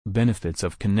Benefits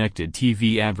of connected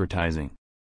TV advertising.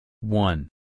 1.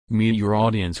 Meet your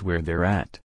audience where they're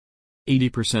at.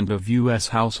 80% of U.S.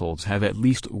 households have at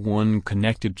least one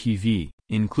connected TV,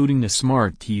 including a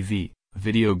smart TV,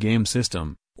 video game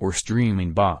system, or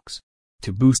streaming box.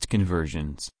 To boost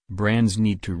conversions, brands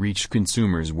need to reach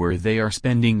consumers where they are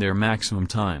spending their maximum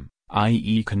time,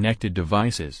 i.e. connected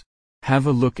devices. Have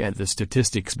a look at the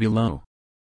statistics below.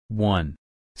 1.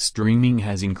 Streaming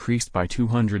has increased by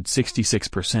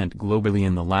 266% globally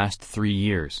in the last 3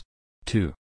 years.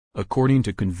 2. According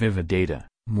to Conviva data,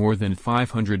 more than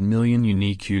 500 million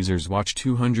unique users watch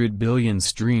 200 billion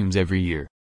streams every year.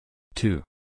 2.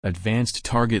 Advanced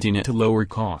targeting at a lower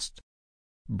cost.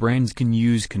 Brands can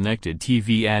use connected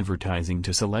TV advertising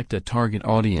to select a target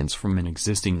audience from an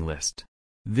existing list.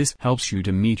 This helps you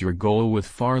to meet your goal with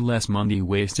far less money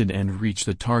wasted and reach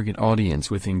the target audience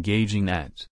with engaging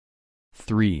ads.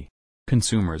 3.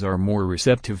 Consumers are more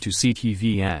receptive to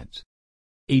CTV ads.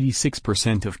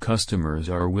 86% of customers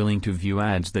are willing to view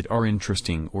ads that are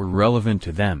interesting or relevant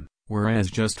to them, whereas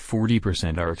just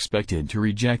 40% are expected to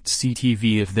reject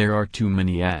CTV if there are too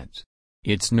many ads.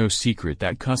 It's no secret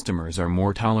that customers are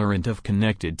more tolerant of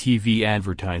connected TV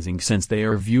advertising since they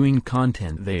are viewing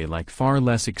content they like far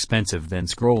less expensive than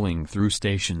scrolling through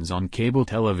stations on cable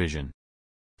television.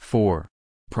 4.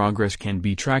 Progress can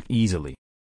be tracked easily.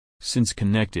 Since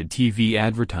connected TV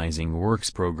advertising works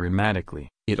programmatically,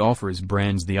 it offers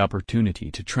brands the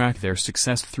opportunity to track their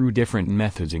success through different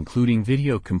methods including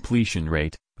video completion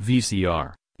rate,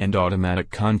 VCR, and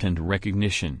automatic content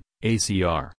recognition,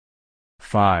 ACR.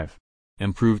 5.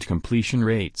 Improved completion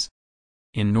rates.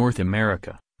 In North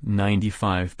America,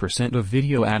 95% of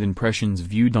video ad impressions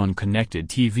viewed on connected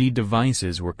TV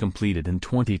devices were completed in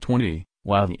 2020,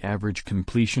 while the average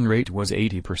completion rate was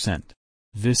 80%.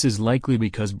 This is likely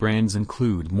because brands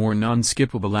include more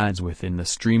non-skippable ads within the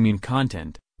streaming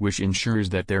content, which ensures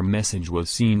that their message was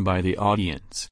seen by the audience.